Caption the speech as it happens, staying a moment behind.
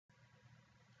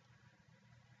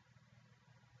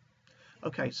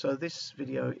Okay, so this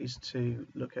video is to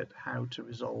look at how to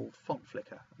resolve font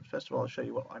flicker. And first of all, I'll show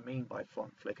you what I mean by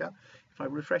font flicker. If I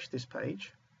refresh this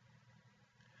page,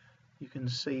 you can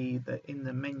see that in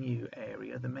the menu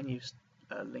area, the menu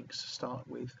links start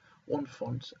with one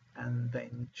font and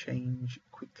then change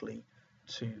quickly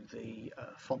to the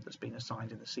font that's been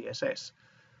assigned in the CSS.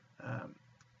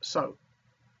 So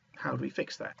how do we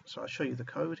fix that? So I'll show you the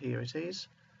code. Here it is.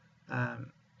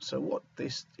 So what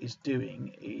this is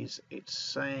doing is it's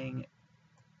saying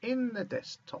in the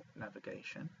desktop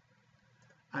navigation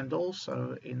and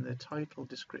also in the title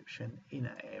description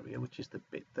inner area, which is the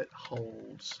bit that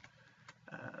holds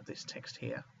this text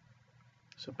here.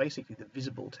 So basically the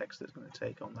visible text that's going to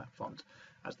take on that font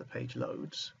as the page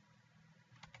loads.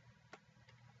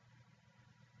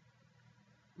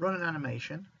 Run an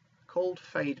animation called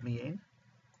Fade Me In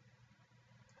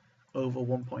over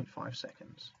 1.5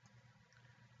 seconds.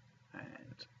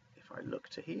 And if I look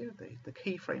to here, the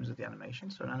keyframes of the animation,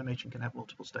 so an animation can have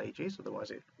multiple stages,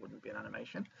 otherwise it wouldn't be an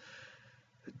animation.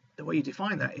 The way you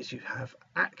define that is you have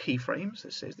at keyframes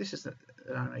that says this is an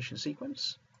animation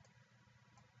sequence.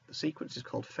 The sequence is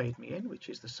called Fade Me In, which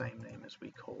is the same name as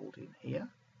we called in here.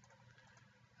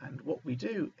 And what we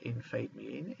do in Fade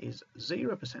Me In is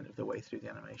 0% of the way through the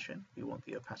animation, we want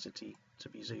the opacity to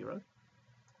be 0.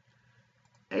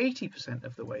 80%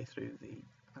 of the way through the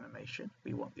animation,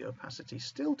 we want the opacity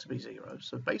still to be 0.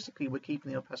 So basically we're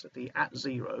keeping the opacity at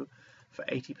 0 for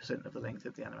 80% of the length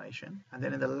of the animation. And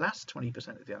then in the last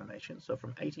 20% of the animation, so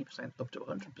from 80% up to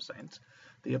 100%,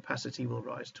 the opacity will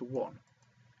rise to 1.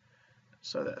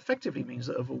 So that effectively means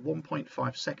that over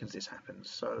 1.5 seconds this happens.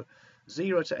 So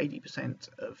 0 to 80%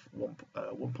 of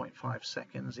 1.5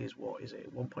 seconds is, what is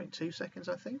it, 1.2 seconds,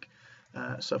 I think.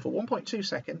 So for 1.2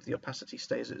 seconds, the opacity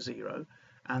stays at 0.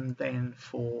 And then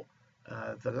for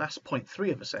the last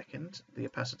 0.3 of a second, the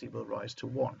opacity will rise to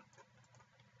 1.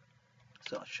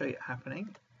 So I'll show you it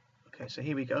happening. Okay, so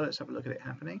here we go. Let's have a look at it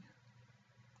happening.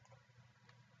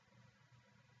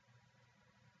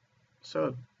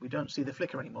 So we don't see the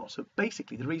flicker anymore. So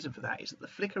basically the reason for that is that the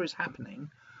flicker is happening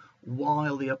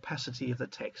while the opacity of the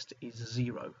text is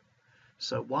 0.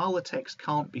 So while the text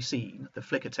can't be seen, the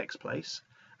flicker takes place,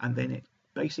 and then it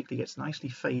basically gets nicely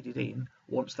faded in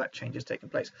once that change has taken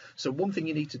place. So one thing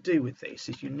you need to do with this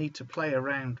is you need to play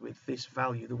around with this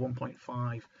value, the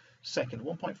 1.5 second.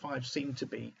 1.5 seemed to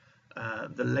be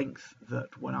the length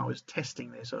that when I was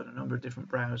testing this on a number of different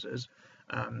browsers,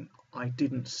 I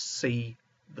didn't see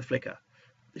the flicker.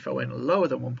 If I went lower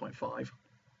than 1.5,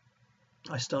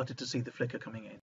 I started to see the flicker coming in.